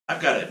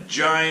I've got a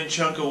giant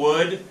chunk of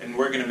wood and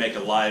we're going to make a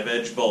live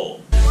edge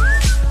bowl.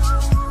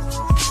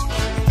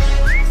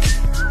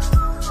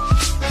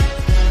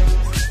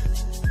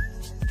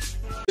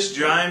 This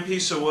giant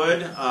piece of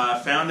wood,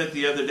 found it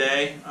the other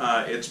day.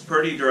 It's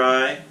pretty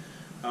dry.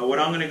 What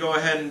I'm going to go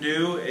ahead and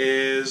do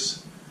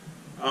is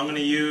I'm going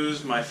to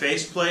use my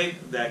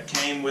faceplate that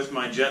came with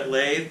my jet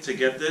lathe to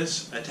get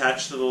this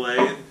attached to the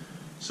lathe.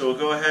 So we'll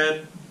go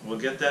ahead, we'll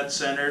get that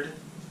centered,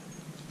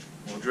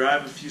 we'll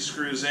drive a few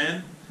screws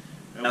in,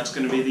 and that's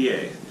going to be the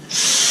A.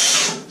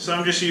 So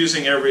I'm just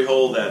using every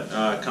hole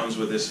that comes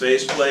with this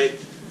faceplate.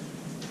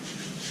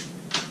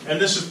 And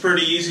this is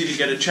pretty easy to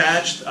get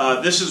attached.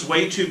 This is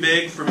way too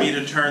big for me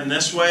to turn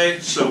this way,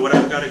 so what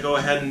I've got to go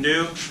ahead and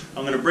do,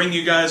 I'm going to bring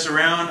you guys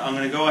around, I'm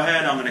going to go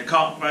ahead, I'm going to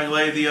cock my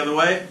lathe the other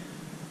way,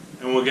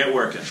 and we'll get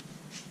working.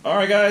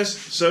 Alright guys,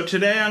 so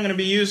today I'm going to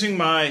be using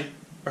my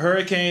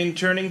Hurricane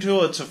turning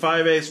tool. It's a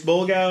 5/8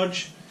 bull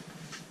gouge.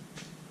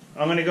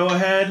 I'm going to go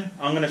ahead,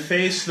 I'm going to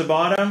face the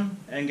bottom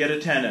and get a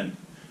tenon.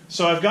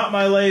 So I've got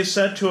my lathe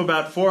set to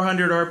about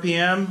 400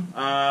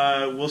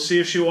 RPM. We'll see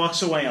if she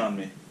walks away on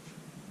me.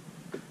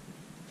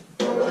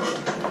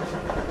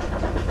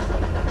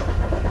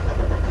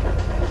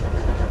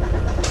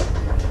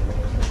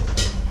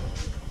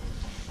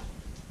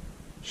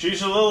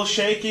 She's a little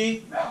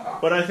shaky,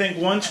 but I think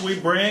once we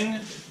bring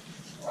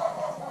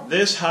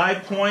this high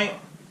point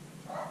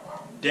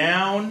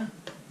down,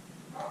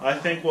 I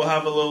think we'll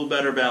have a little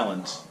better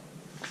balance.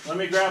 Let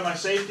me grab my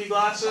safety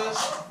glasses.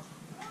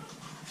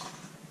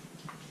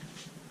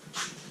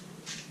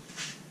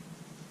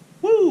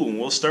 Woo!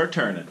 We'll start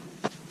turning.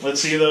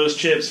 Let's see those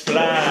chips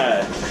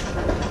fly.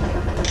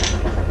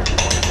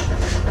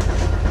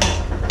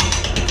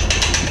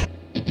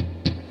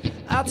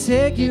 I'll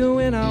take you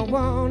when I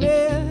want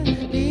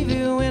it, leave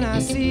you when I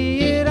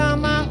see it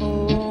on my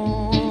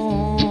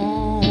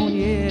own,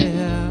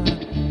 yeah.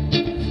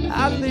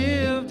 I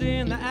lived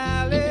in the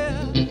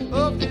alley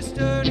of this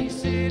dirty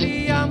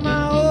city on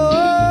my own.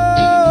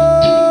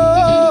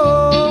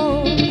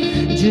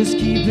 Just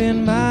keep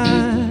in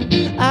mind,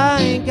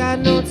 I ain't got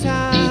no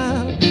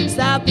time,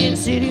 stopping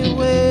city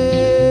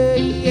way,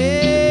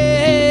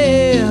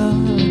 yeah.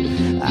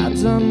 I've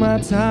done my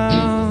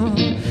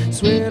time,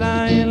 swear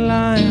I ain't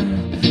lying.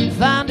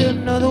 Find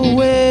another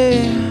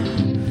way.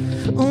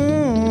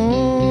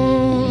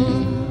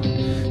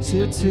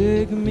 So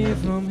take me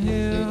from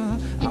here.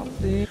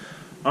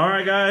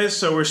 Alright guys,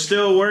 so we're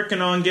still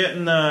working on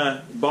getting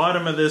the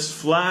bottom of this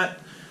flat.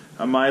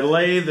 My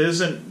lathe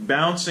isn't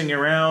bouncing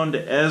around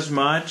as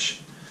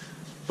much,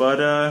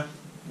 but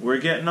we're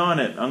getting on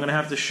it. I'm going to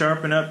have to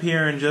sharpen up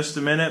here in just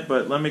a minute,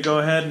 but let me go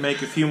ahead and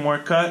make a few more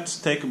cuts,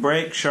 take a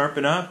break,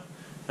 sharpen up,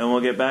 and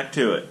we'll get back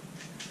to it.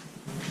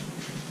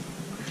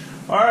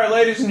 Alright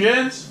ladies and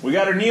gents, we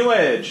got our new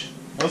edge.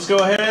 Let's go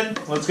ahead,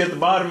 let's get the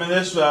bottom of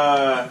this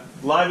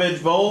live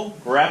edge bowl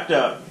wrapped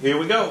up. Here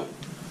we go.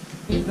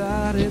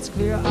 That it's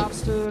clear I've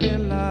stood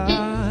in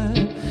line,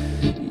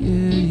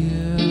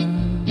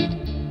 yeah,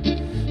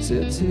 yeah.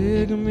 So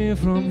take me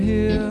from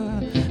here.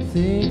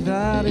 Think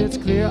that it's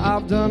clear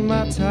I've done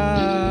my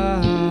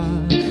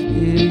time,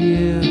 yeah,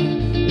 yeah.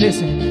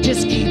 Listen,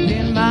 just keep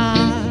in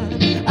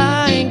mind,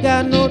 I ain't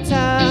got no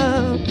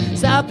time,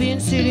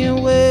 stopping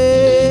sitting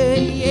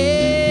way, yeah.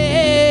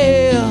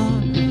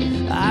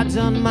 I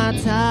done my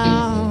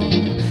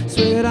time,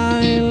 swear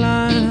I ain't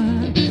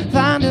lying,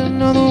 find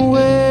another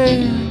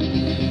way.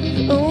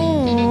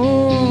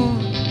 Oh.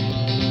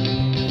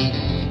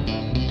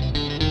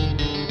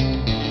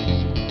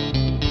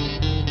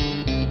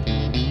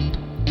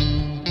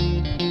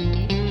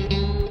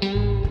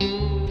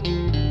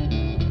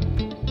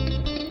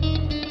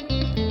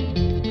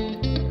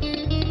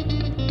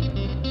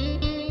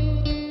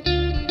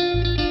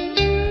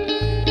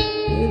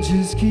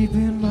 Just keep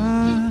in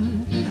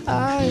mind,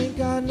 I ain't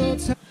got no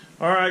time.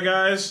 Alright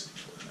guys,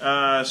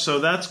 so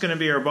that's going to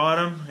be our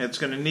bottom. It's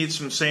going to need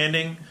some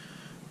sanding,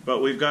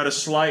 but we've got a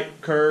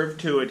slight curve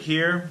to it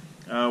here.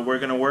 We're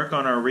going to work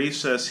on our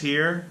recess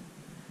here,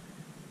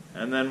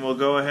 and then we'll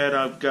go ahead.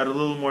 I've got a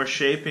little more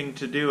shaping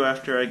to do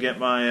after I get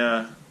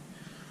my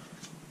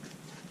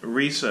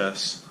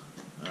recess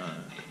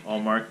all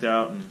marked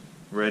out and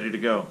ready to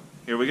go.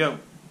 Here we go.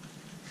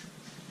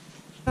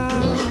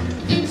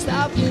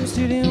 Stop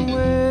sitting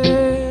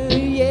way,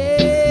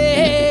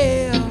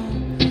 yeah.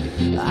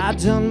 I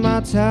done my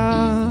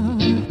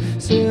time,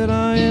 said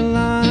I ain't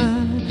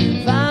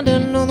lying, find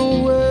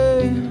another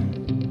way.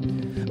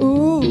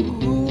 Ooh,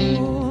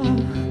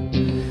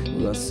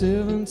 we're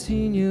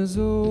 17 years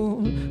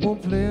old,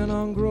 won't plan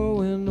on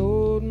growing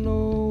old,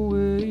 no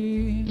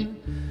way.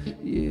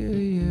 Yeah,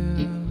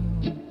 yeah.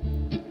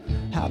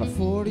 Had a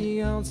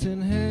 40 ounce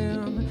in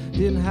hand,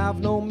 didn't have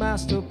no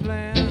master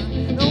plan,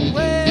 no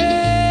way.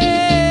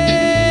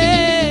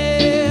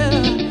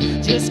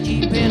 Just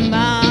keep in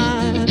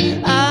mind,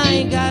 I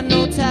ain't got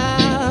no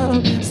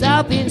time,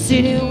 stopping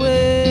city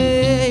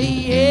way,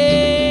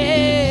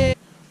 yeah.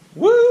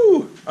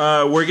 Woo!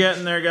 We're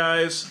getting there,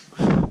 guys.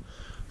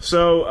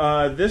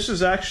 So this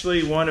is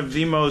actually one of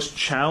the most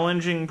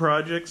challenging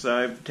projects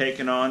I've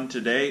taken on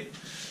to date.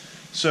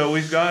 So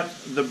we've got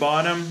the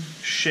bottom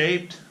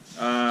shaped.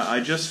 I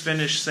just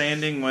finished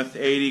sanding with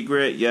 80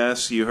 grit.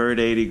 Yes, you heard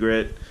 80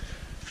 grit.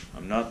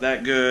 I'm not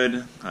that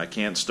good. I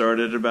can't start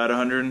at about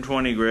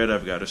 120 grit.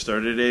 I've got to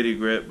start at 80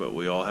 grit, but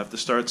we all have to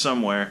start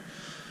somewhere.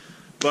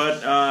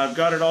 But I've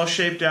got it all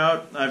shaped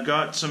out. I've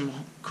got some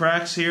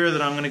cracks here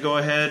that I'm going to go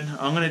ahead.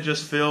 I'm going to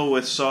just fill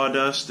with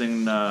sawdust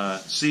and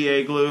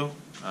CA glue.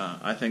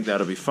 I think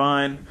that'll be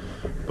fine.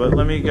 But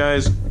let me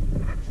guys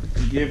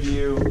give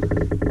you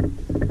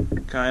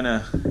kind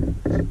of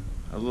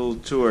a little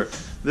tour.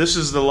 This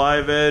is the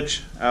live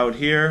edge out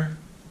here.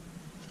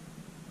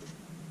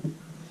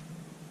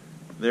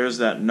 There's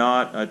that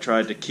knot I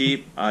tried to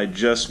keep. I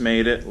just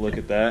made it. Look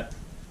at that.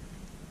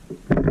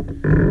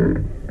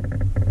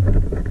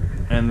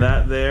 And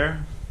that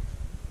there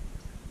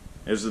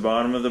is the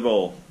bottom of the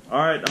bowl.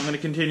 Alright, I'm going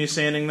to continue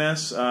sanding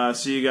this.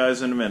 See you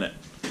guys in a minute.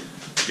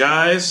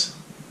 Guys,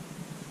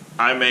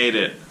 I made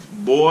it.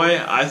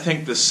 Boy, I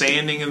think the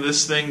sanding of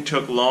this thing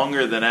took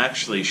longer than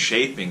actually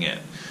shaping it.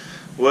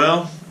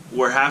 Well,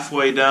 we're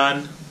halfway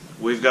done.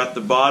 We've got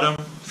the bottom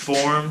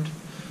formed.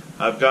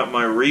 I've got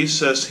my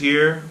recess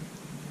here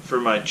for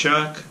my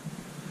chuck.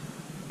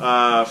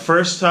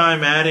 First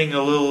time adding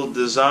a little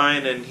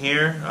design in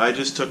here, I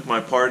just took my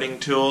parting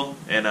tool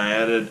and I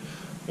added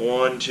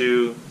 1,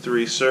 2,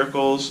 3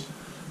 circles.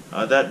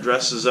 That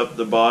dresses up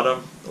the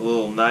bottom a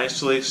little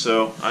nicely,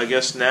 so I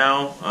guess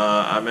now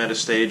I'm at a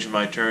stage in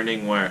my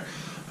turning where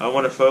I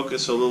want to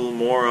focus a little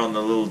more on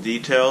the little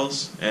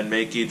details and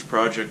make each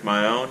project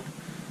my own.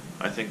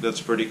 I think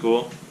that's pretty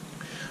cool.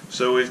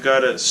 So we've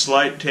got a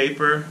slight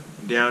taper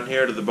down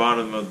here to the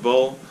bottom of the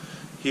bowl.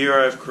 Here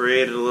I've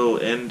created a little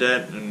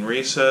indent and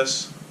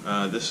recess.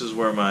 This is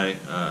where my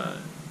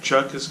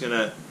chuck is going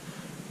to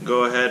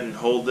go ahead and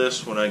hold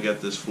this when I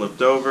get this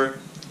flipped over.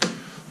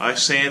 I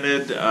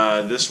sanded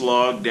this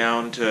log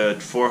down to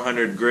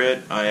 400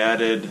 grit. I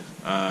added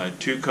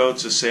 2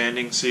 coats of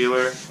sanding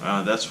sealer.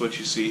 That's what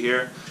you see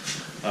here.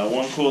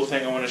 One cool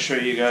thing I want to show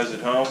you guys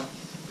at home,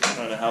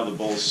 kind of how the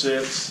bowl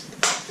sits.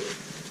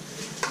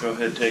 Go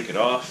ahead and take it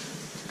off.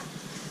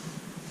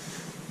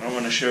 I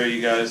want to show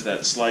you guys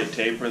that slight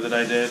taper that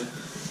I did.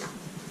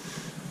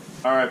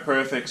 Alright,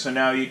 perfect. So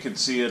now you can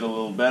see it a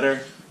little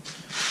better.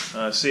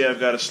 See, I've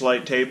got a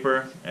slight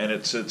taper and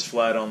it sits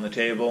flat on the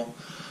table.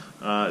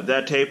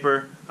 That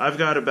taper, I've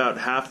got about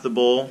half the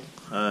bowl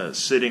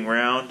sitting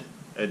round.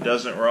 It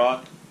doesn't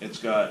rock. It's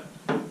got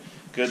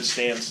good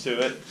stance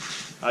to it.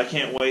 I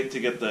can't wait to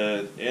get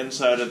the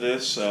inside of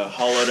this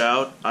hollowed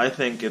out. I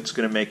think it's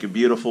going to make a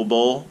beautiful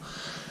bowl.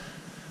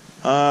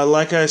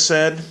 Like I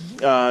said,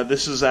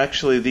 this is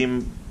actually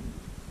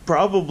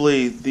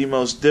probably the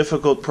most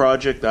difficult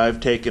project I've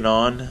taken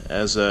on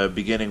as a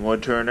beginning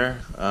wood turner.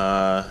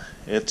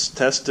 It's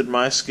tested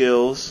my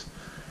skills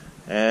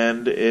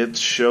and it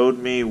showed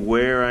me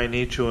where I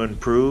need to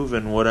improve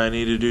and what I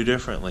need to do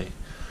differently.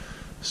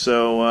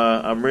 So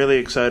I'm really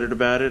excited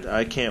about it.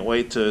 I can't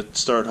wait to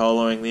start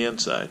hollowing the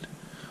inside.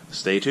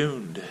 Stay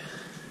tuned.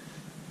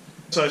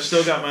 So I've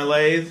still got my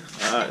lathe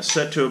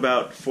set to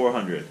about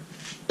 400.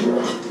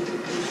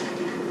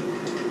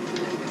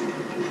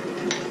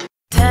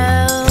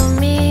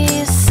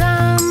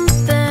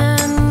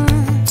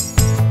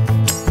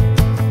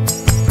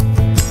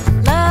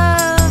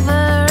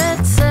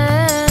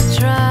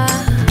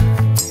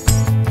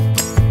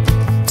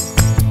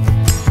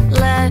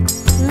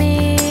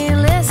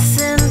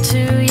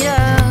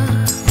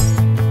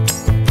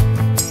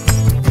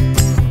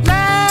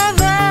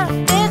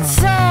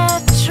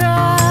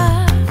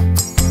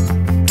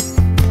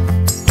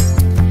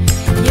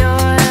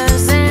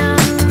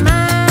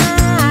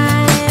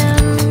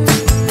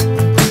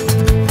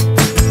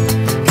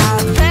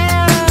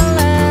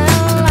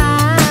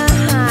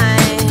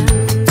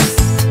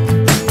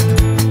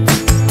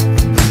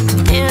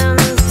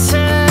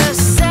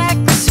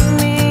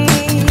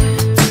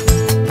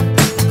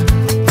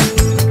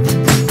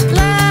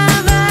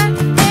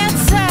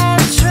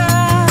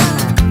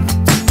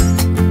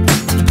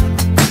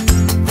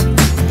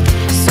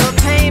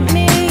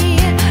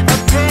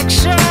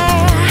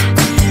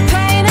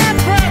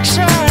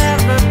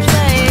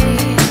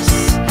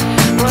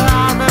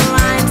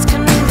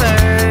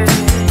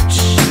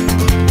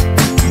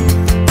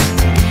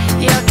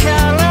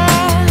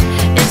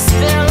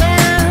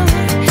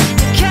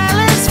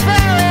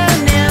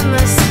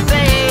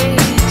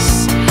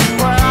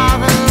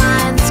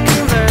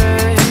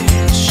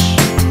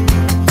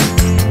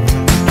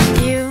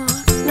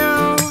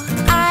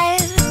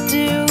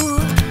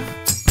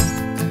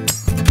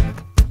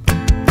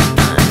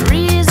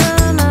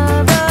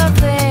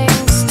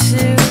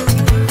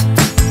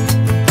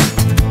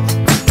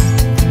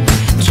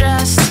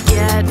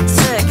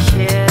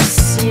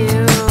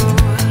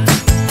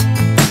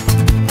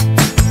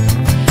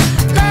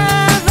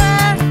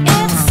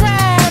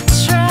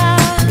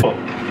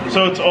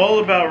 So it's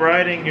all about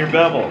riding your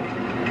bevel.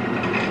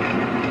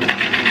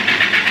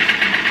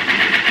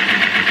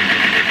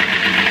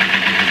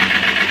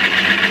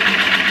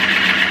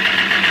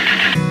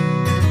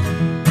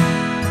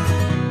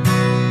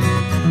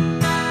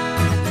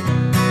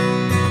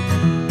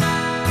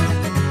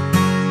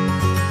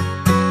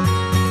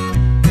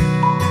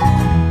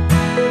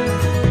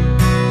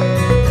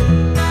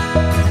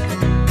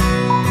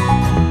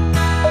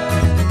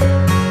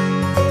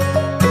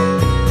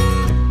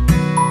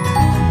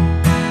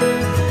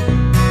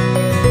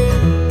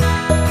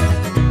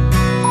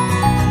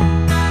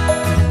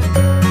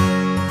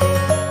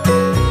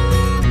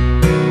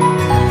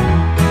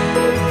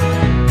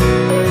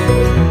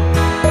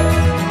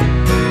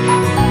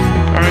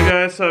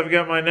 I've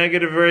got my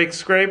negative rake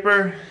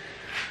scraper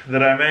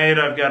that I made.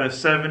 I've got a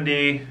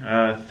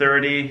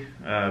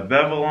 70-30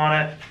 bevel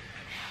on it,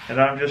 and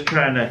I'm just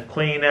trying to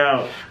clean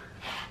out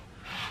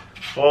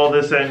all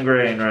this end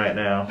grain right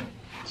now.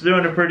 It's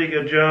doing a pretty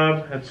good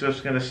job. It's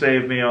just going to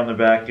save me on the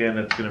back end.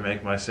 It's going to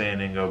make my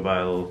sanding go by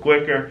a little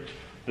quicker.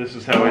 This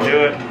is how I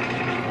do it.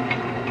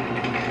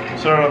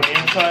 Start on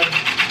the inside.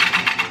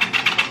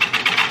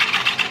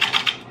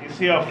 You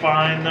see how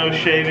fine those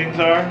shavings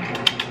are?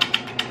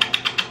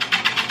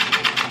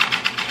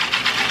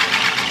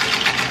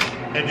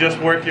 And just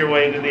work your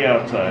way to the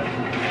outside.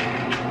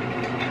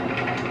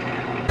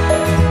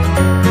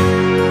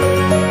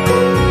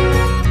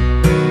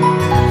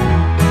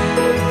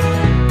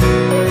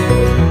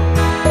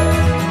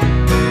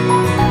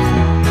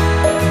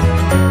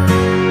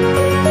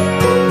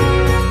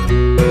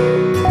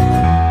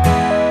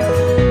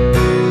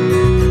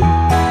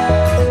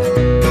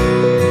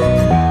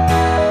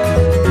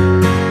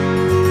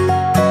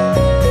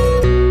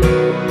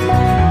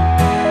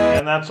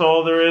 That's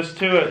all there is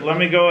to it. Let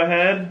me go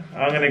ahead.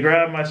 I'm going to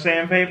grab my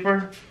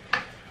sandpaper.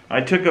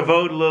 I took a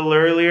vote a little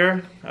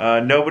earlier.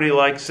 Nobody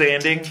likes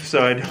sanding,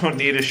 so I don't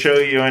need to show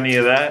you any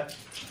of that.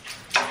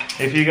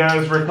 If you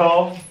guys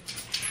recall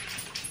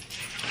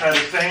how to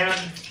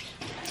sand,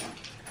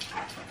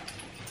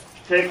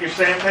 take your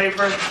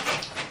sandpaper,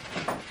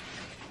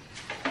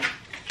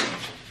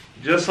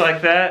 just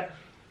like that.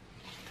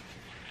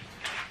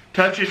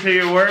 Touch it to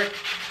your work.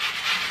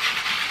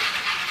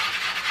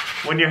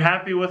 When you're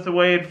happy with the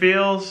way it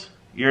feels,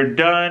 you're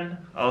done.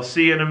 I'll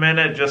see you in a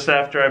minute, just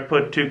after I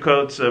put 2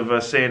 coats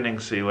of sanding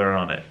sealer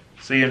on it.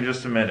 See you in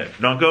just a minute.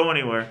 Don't go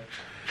anywhere.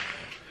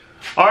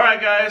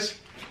 Alright guys,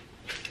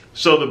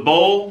 so the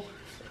bowl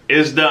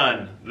is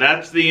done.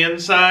 That's the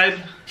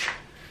inside.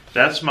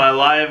 That's my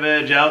live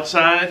edge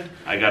outside.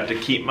 I got to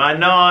keep my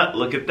knot.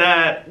 Look at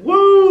that.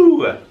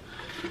 Woo!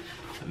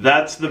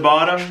 That's the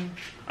bottom.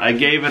 I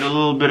gave it a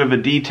little bit of a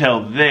detail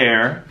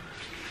there.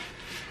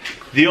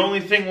 The only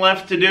thing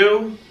left to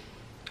do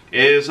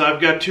is I've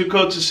got 2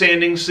 coats of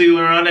sanding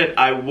sealer on it.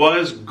 I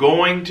was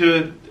going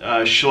to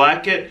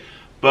shellac it,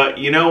 but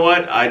you know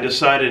what? I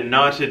decided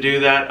not to do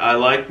that. I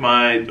like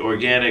my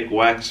organic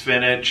wax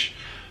finish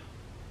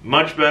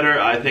much better.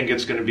 I think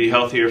it's going to be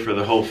healthier for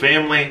the whole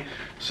family.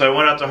 So I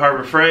went out to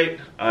Harbor Freight.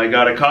 I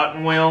got a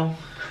cotton wheel.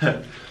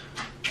 I'm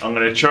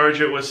going to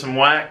charge it with some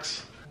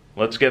wax.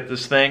 Let's get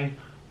this thing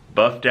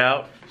buffed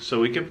out so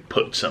we can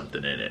put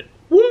something in it.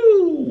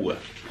 Woo!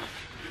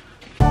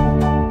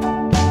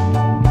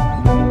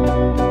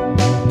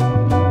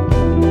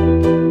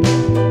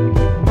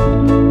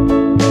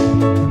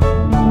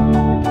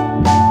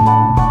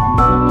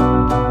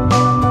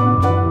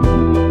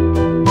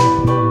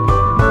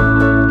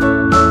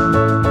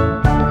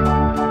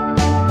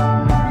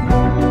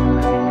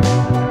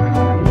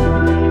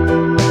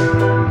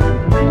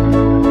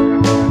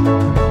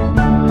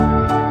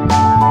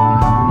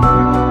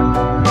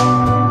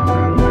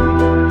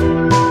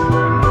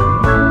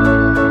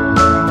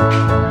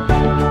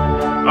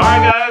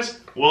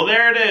 Well,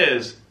 there it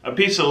is, a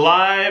piece of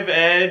live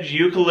edge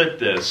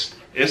eucalyptus.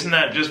 Isn't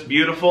that just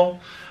beautiful?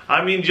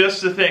 I mean,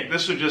 just to think,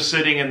 this was just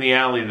sitting in the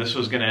alley. This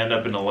was going to end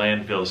up in a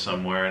landfill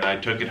somewhere, and I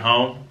took it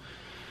home.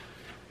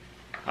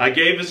 I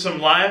gave it some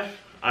life.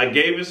 I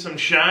gave it some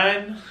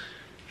shine.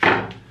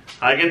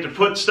 I get to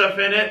put stuff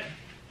in it.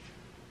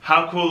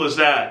 How cool is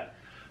that?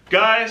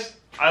 Guys,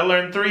 I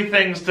learned 3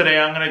 things today.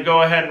 I'm going to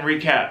go ahead and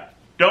recap.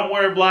 Don't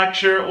wear a black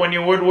shirt when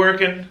you're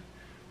woodworking.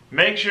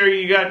 Make sure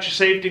you got your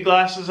safety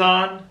glasses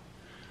on.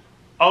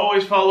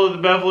 Always follow the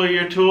bevel of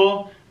your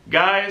tool.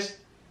 Guys,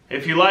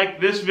 if you like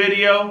this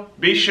video,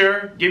 be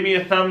sure, give me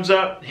a thumbs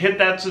up, hit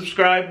that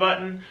subscribe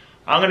button.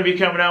 I'm going to be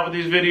coming out with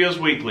these videos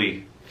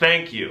weekly.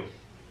 Thank you.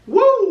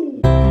 Woo!